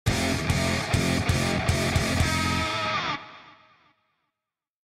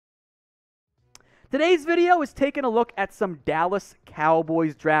Today's video is taking a look at some Dallas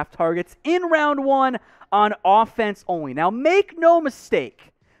Cowboys draft targets in round one on offense only. Now, make no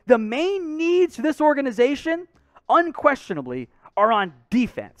mistake, the main needs for this organization, unquestionably, are on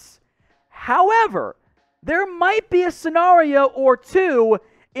defense. However, there might be a scenario or two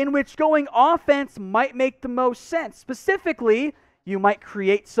in which going offense might make the most sense. Specifically, you might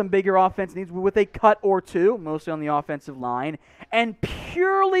create some bigger offense needs with a cut or two, mostly on the offensive line, and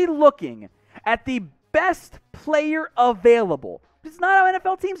purely looking at the best player available. It's not how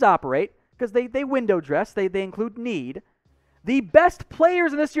NFL teams operate, because they window dress, they include need. The best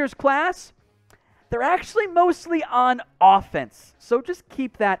players in this year's class, they're actually mostly on offense. So just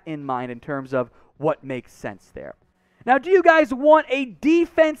keep that in mind in terms of what makes sense there. Now, do you guys want a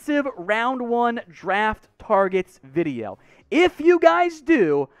defensive round one draft targets video? If you guys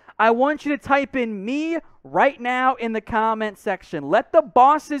do, I want you to type in me right now in the comment section. Let the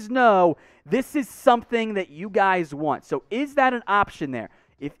bosses know this is something that you guys want. So is that an option there?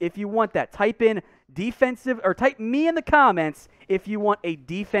 If you want that, type in defensive, or type me in the comments if you want a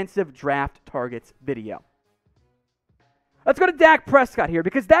defensive draft targets video. Let's go to Dak Prescott here,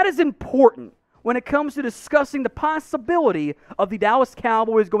 because that is important when it comes to discussing the possibility of the Dallas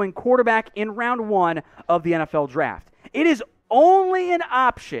Cowboys going quarterback in round one of the NFL draft. It is only an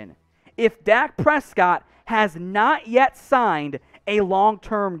option if Dak Prescott has not yet signed a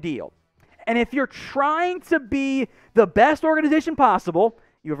long-term deal. And if you're trying to be the best organization possible,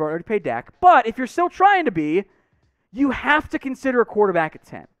 you've already paid Dak, but if you're still trying to be, you have to consider a quarterback at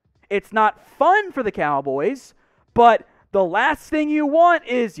 10. It's not fun for the Cowboys, but the last thing you want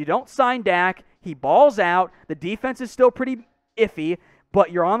is you don't sign Dak, he balls out, the defense is still pretty iffy,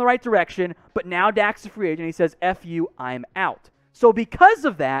 but you're on the right direction, but now Dak's a free agent, he says, F you, I'm out. So because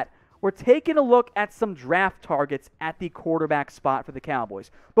of that, we're taking a look at some draft targets at the quarterback spot for the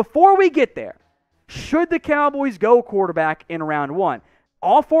Cowboys. Before we get there, should the Cowboys go quarterback in round one?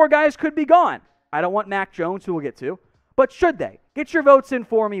 All four guys could be gone. I don't want Mac Jones, who we'll get to, but should they? Get your votes in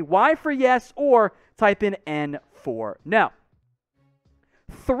for me. Y for yes, or type in N for no.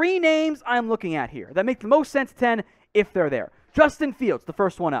 Three names I'm looking at here that make the most sense 10 if they're there. Justin Fields, the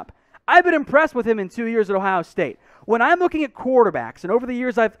first one up. I've been impressed with him in 2 years at Ohio State. When I'm looking at quarterbacks, and over the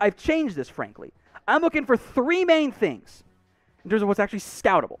years I've changed this, frankly, I'm looking for three main things in terms of what's actually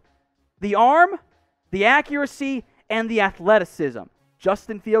scoutable. The arm, the accuracy, and the athleticism.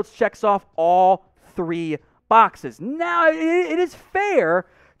 Justin Fields checks off all three boxes. Now, it is fair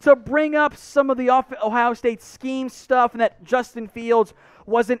to bring up some of the Ohio State scheme stuff and that Justin Fields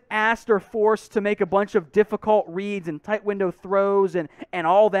wasn't asked or forced to make a bunch of difficult reads and tight window throws and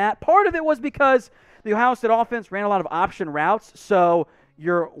all that. Part of it was because the Ohio State offense ran a lot of option routes, so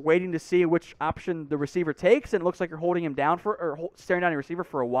you're waiting to see which option the receiver takes, and it looks like you're holding him down staring down your receiver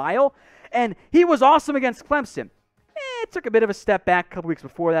for a while. And he was awesome against Clemson. It took a bit of a step back a couple weeks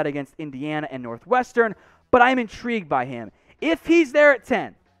before that against Indiana and Northwestern, but I'm intrigued by him. If he's there at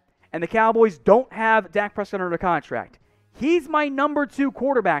 10, and the Cowboys don't have Dak Prescott under contract, he's my number 2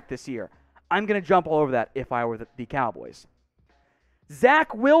 quarterback this year. I'm going to jump all over that if I were the Cowboys.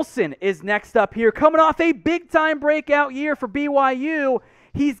 Zach Wilson is next up here, coming off a big-time breakout year for BYU.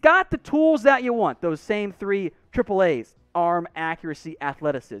 He's got the tools that you want, those same three AAAs, arm, accuracy,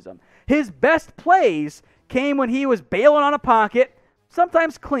 athleticism. His best plays came when he was bailing on a pocket,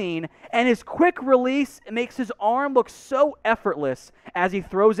 sometimes clean, and his quick release makes his arm look so effortless as he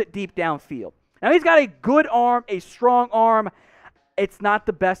throws it deep downfield. Now, he's got a good arm, a strong arm. It's not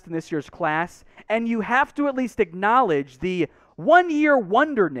the best in this year's class, and you have to at least acknowledge the one-year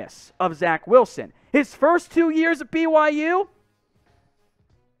wonderness of Zach Wilson. His first 2 years at BYU,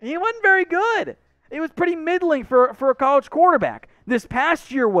 he wasn't very good. It was pretty middling for a college quarterback. This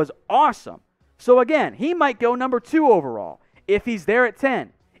past year was awesome. So again, he might go number 2 overall if he's there at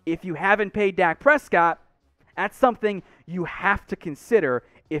 10. If you haven't paid Dak Prescott, that's something you have to consider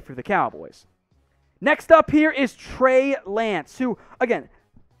if you're the Cowboys. Next up here is Trey Lance, who, again,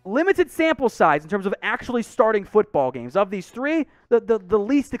 limited sample size in terms of actually starting football games. Of these three, the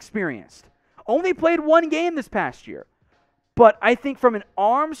least experienced. Only played one game this past year. But I think from an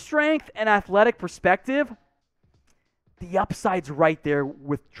arm strength and athletic perspective, the upside's right there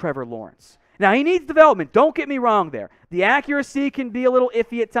with Trevor Lawrence. Now, he needs development. Don't get me wrong there. The accuracy can be a little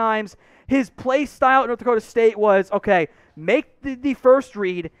iffy at times. His play style at North Dakota State was, okay, make the first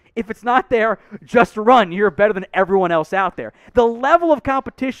read. If it's not there, just run. You're better than everyone else out there. The level of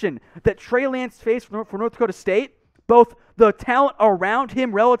competition that Trey Lance faced for North Dakota State, both the talent around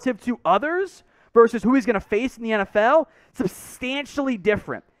him relative to others versus who he's going to face in the NFL, substantially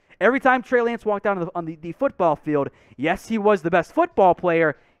different. Every time Trey Lance walked out on the football field, yes, he was the best football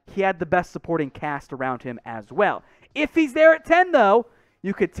player. he had the best supporting cast around him as well. If he's there at 10, though,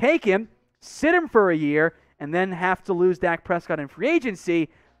 you could take him, sit him for a year, and then have to lose Dak Prescott in free agency,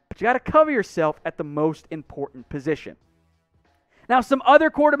 but you got to cover yourself at the most important position. Now, some other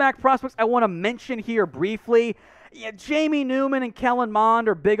quarterback prospects I want to mention here briefly. Yeah, Jamie Newman and Kellen Mond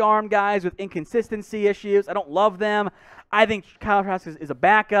are big arm guys with inconsistency issues. I don't love them. I think Kyle Trask is a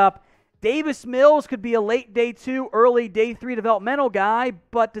backup. Davis Mills could be a late day 2, early day 3 developmental guy,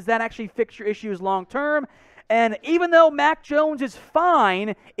 but does that actually fix your issues long term? And even though Mac Jones is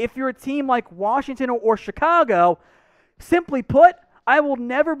fine if you're a team like Washington or Chicago, simply put, I will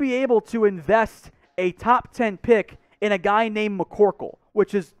never be able to invest a top 10 pick in a guy named McCorkle,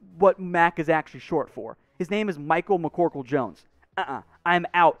 which is what Mac is actually short for. His name is Michael McCorkle Jones. I'm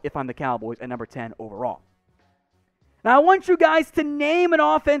out if I'm the Cowboys at number 10 overall. Now, I want you guys to name an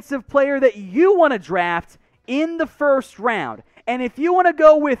offensive player that you want to draft in the first round. And if you want to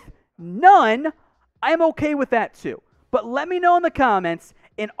go with none, I'm okay with that too. But let me know in the comments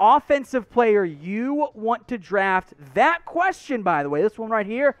an offensive player you want to draft. That question, by the way, this one right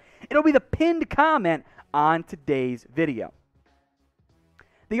here, it'll be the pinned comment on today's video.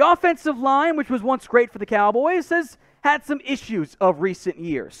 The offensive line, which was once great for the Cowboys, has had some issues of recent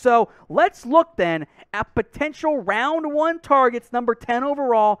years. So let's look then at potential round 1 targets, number 10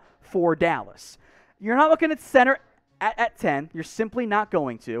 overall for Dallas. You're not looking at center at 10. You're simply not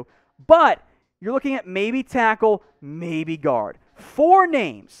going to. But you're looking at maybe tackle, maybe guard. 4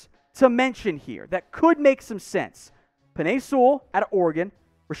 names to mention here that could make some sense. Penei Sewell out of Oregon,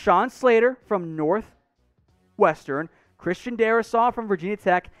 Rashawn Slater from Northwestern, Christian Darrisaw from Virginia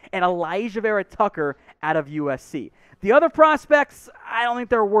Tech, and Elijah Vera-Tucker out of USC. The other prospects, I don't think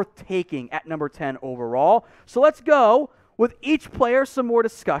they're worth taking at number 10 overall. So let's go with each player, some more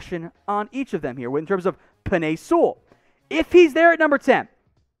discussion on each of them here in terms of Penei Sewell. If he's there at number 10,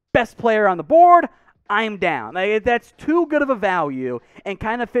 best player on the board, I'm down. That's too good of a value and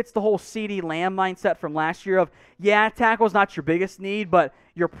kind of fits the whole CeeDee Lamb mindset from last year of, yeah, tackle's not your biggest need, but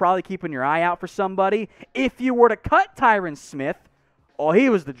you're probably keeping your eye out for somebody. If you were to cut Tyron Smith, oh, he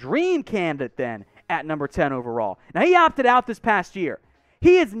was the dream candidate then at number 10 overall. Now, he opted out this past year.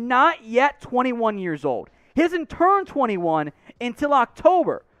 He is not yet 21 years old. He doesn't turn 21 until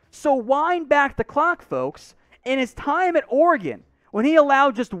October. So wind back the clock, folks. In his time at Oregon, when he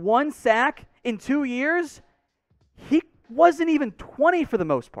allowed just 1 sack in 2 years, he wasn't even 20 for the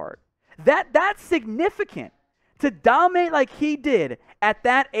most part. That's significant. To dominate like he did at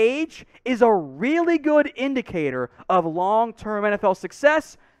that age is a really good indicator of long-term NFL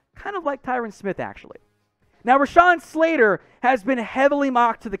success, kind of like Tyron Smith, actually. Now, Rashawn Slater has been heavily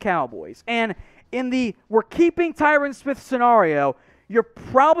mocked to the Cowboys, and in the we're keeping Tyron Smith scenario, you're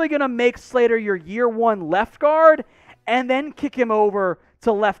probably going to make Slater your year 1 left guard and then kick him over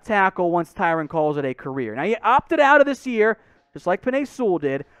to left tackle once Tyron calls it a career. Now, he opted out of this year, just like Penei Sewell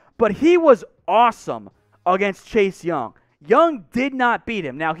did, but he was awesome against Chase Young. Young did not beat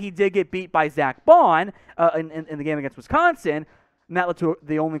him. Now, he did get beat by Zach Bond in the game against Wisconsin, and that led to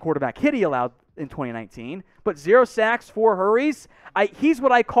the only quarterback hit he allowed in 2019. But 0 sacks, 4 hurries. He's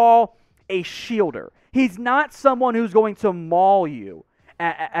what I call a shielder. He's not someone who's going to maul you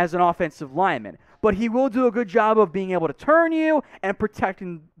as an offensive lineman, but he will do a good job of being able to turn you and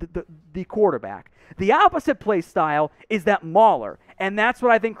protecting the quarterback. The opposite play style is that mauler, and that's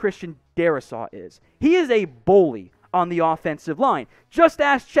what I think Christian Darrisaw is. He is a bully on the offensive line. Just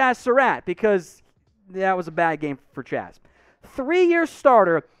ask Chaz Surratt, because that was a bad game for Chaz. 3-year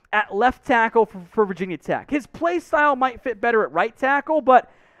starter at left tackle for Virginia Tech. His play style might fit better at right tackle, but,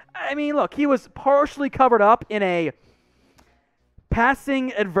 I mean, look, he was partially covered up in a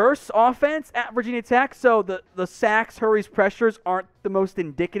passing adverse offense at Virginia Tech, so the sacks, hurries, pressures aren't the most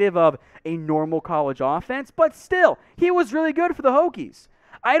indicative of a normal college offense, but still, he was really good for the Hokies.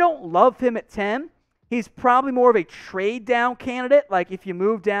 I don't love him at 10. He's probably more of a trade down candidate, like if you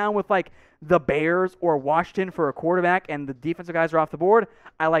move down with like the Bears or Washington for a quarterback and the defensive guys are off the board.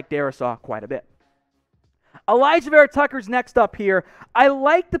 I like Darrisaw quite a bit. Elijah Vera-Tucker's next up here. I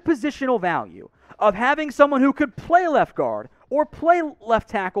like the positional value of having someone who could play left guard or play left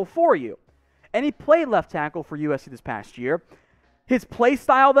tackle for you. And he played left tackle for USC this past year. His play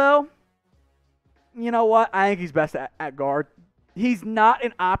style, though, you know what? I think he's best at guard. He's not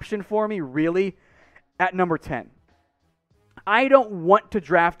an option for me, really, at number 10. I don't want to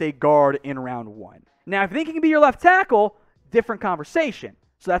draft a guard in round 1. Now, if you think he can be your left tackle, different conversation.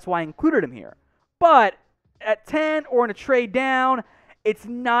 So that's why I included him here. But at 10 or in a trade down, it's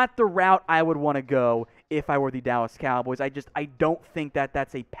not the route I would want to go if I were the Dallas Cowboys. I don't think that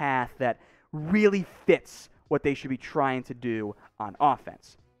that's a path that really fits what they should be trying to do on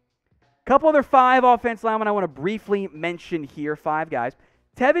offense. Couple other 5 offensive linemen I want to briefly mention here, 5 guys.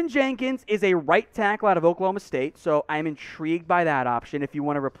 Tevin Jenkins is a right tackle out of Oklahoma State, so I'm intrigued by that option if you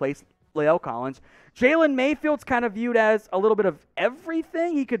want to replace Lael Collins. Jalen Mayfield's kind of viewed as a little bit of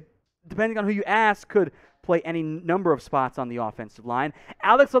everything. He could, depending on who you ask, could play any number of spots on the offensive line.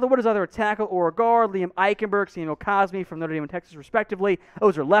 Alex Leatherwood is either a tackle or a guard. Liam Eichenberg, Samuel Cosme from Notre Dame and Texas, respectively.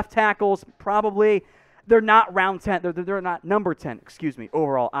 Those are left tackles, probably. They're not round 10. They're not number 10,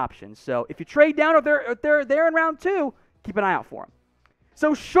 overall options. So if you trade down, if they're there in round 2, keep an eye out for them.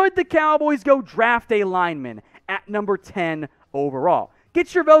 So should the Cowboys go draft a lineman at number 10 overall?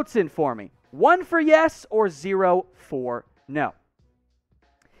 Get your votes in for me. 1 for yes or 0 for no.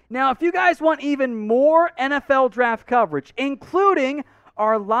 Now, if you guys want even more NFL draft coverage, including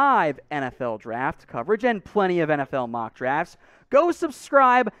our live NFL draft coverage and plenty of NFL mock drafts, go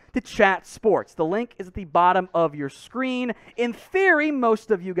subscribe to Chat Sports. The link is at the bottom of your screen. In theory, most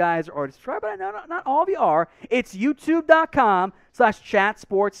of you guys are already subscribed, but not all of you are. It's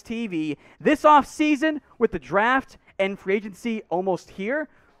youtube.com/chatsportstv. This offseason, with the draft and free agency almost here,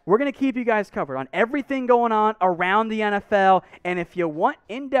 we're going to keep you guys covered on everything going on around the NFL. And if you want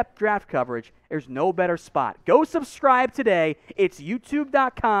in-depth draft coverage, there's no better spot. Go subscribe today. It's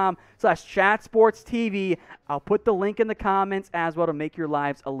youtube.com/chatsportstv. I'll put the link in the comments as well to make your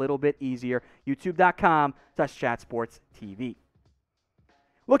lives a little bit easier. youtube.com/chatsportstv.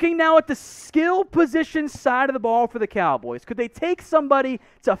 Looking now at the skill position side of the ball for the Cowboys. Could they take somebody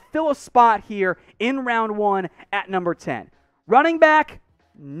to fill a spot here in round 1 at number 10? Running back?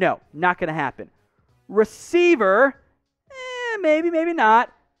 No, not going to happen. Receiver? Maybe, maybe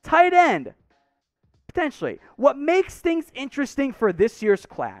not. Tight end? Potentially. What makes things interesting for this year's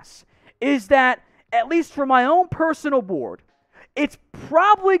class is that, at least for my own personal board, it's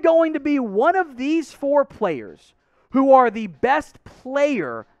probably going to be one of these 4 players who are the best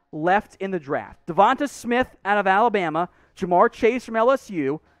player left in the draft. Devonta Smith out of Alabama, Jamar Chase from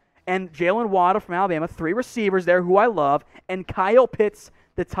LSU, and Jalen Waddle from Alabama, 3 receivers there who I love, and Kyle Pitts,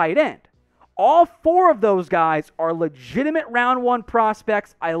 the tight end. All 4 of those guys are legitimate round 1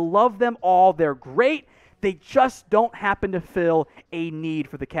 prospects. I love them all. They're great. They just don't happen to fill a need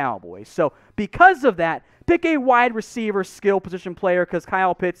for the Cowboys. So because of that, pick a wide receiver skill position player, because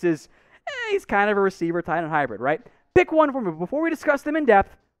Kyle Pitts is, he's kind of a receiver tight end hybrid, right? Pick one for me. Before we discuss them in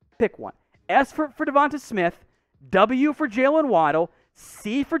depth, pick one. S for Devonta Smith, W for Jalen Waddle,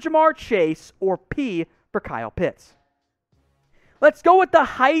 C for Jamar Chase, or P for Kyle Pitts. Let's go with the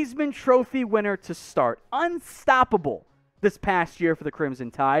Heisman Trophy winner to start. Unstoppable this past year for the Crimson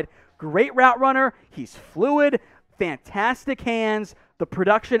Tide. Great route runner. He's fluid. Fantastic hands. The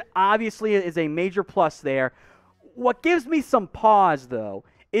production obviously is a major plus there. What gives me some pause, though,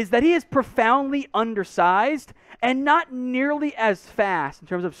 is that he is profoundly undersized and not nearly as fast in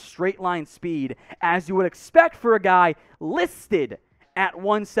terms of straight line speed as you would expect for a guy listed at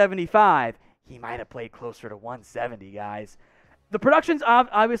 175. He might have played closer to 170, guys. The production's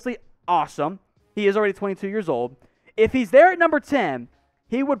obviously awesome. He is already 22 years old. If he's there at number 10,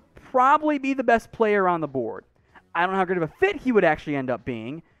 he would probably be the best player on the board. I don't know how good of a fit he would actually end up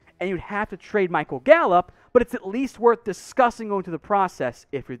being, and you'd have to trade Michael Gallup, but it's at least worth discussing going through the process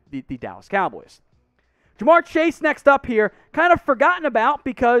if you're the Dallas Cowboys. Jamar Chase next up here, kind of forgotten about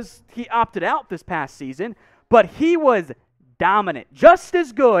because he opted out this past season, but he was dominant, just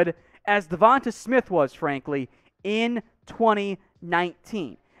as good as Devonta Smith was, frankly, in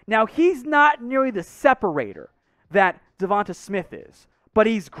 2019. Now, he's not nearly the separator that Devonta Smith is, but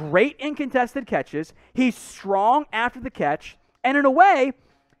he's great in contested catches. He's strong after the catch, and in a way,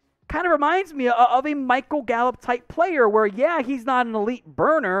 kind of reminds me of a Michael Gallup type player where, yeah, he's not an elite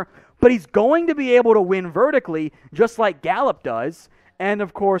burner, but he's going to be able to win vertically just like Gallup does, and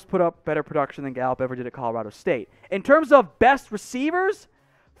of course put up better production than Gallup ever did at Colorado State. In terms of best receivers,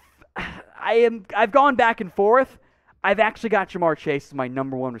 I've gone back and forth. I've actually got Jamar Chase as my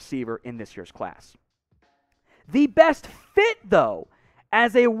number 1 receiver in this year's class. The best fit, though,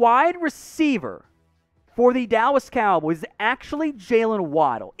 as a wide receiver for the Dallas Cowboys is actually Jalen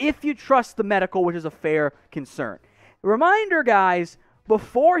Waddle, if you trust the medical, which is a fair concern. Reminder, guys,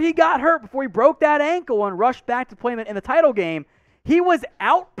 before he got hurt, before he broke that ankle and rushed back to play in the title game, he was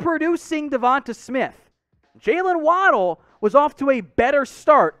outproducing Devonta Smith. Jalen Waddle was off to a better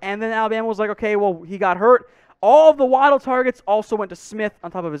start, and then Alabama was like, okay, well, he got hurt. All of the Waddle targets also went to Smith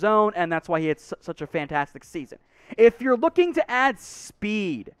on top of his own, and that's why he had such a fantastic season. If you're looking to add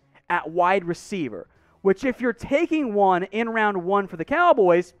speed at wide receiver, which if you're taking one in round 1 for the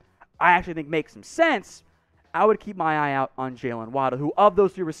Cowboys, I actually think makes some sense, I would keep my eye out on Jalen Waddle, who of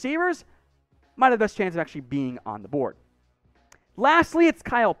those 3 receivers might have the best chance of actually being on the board. Lastly, it's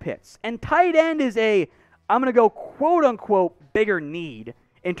Kyle Pitts. And tight end is I'm going to go quote-unquote bigger need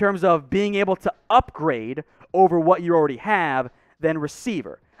in terms of being able to upgrade over what you already have than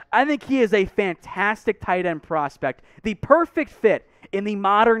receiver. I think he is a fantastic tight end prospect, the perfect fit in the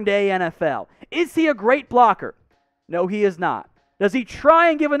modern-day NFL. Is he a great blocker? No, he is not. Does he try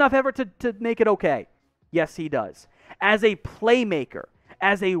and give enough effort to make it okay? Yes, he does. As a playmaker,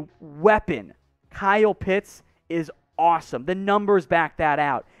 as a weapon, Kyle Pitts is awesome. The numbers back that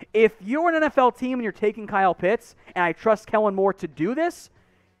out. If you're an NFL team and you're taking Kyle Pitts, and I trust Kellen Moore to do this,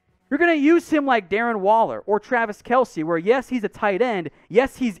 you're going to use him like Darren Waller or Travis Kelce, where yes, he's a tight end,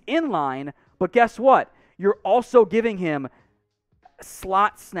 yes, he's in line, but guess what? You're also giving him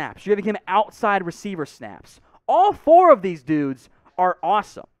slot snaps. You're giving him outside receiver snaps. All four of these dudes are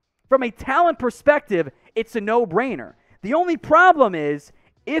awesome. From a talent perspective, it's a no-brainer. The only problem is,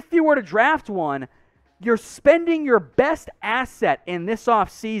 if you were to draft one, you're spending your best asset in this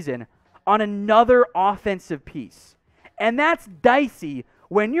offseason on another offensive piece. And that's dicey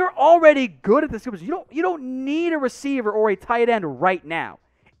when you're already good at this. You don't need a receiver or a tight end right now.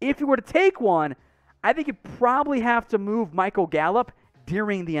 If you were to take one, I think you probably have to move Michael Gallup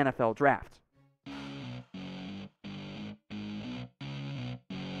during the NFL draft.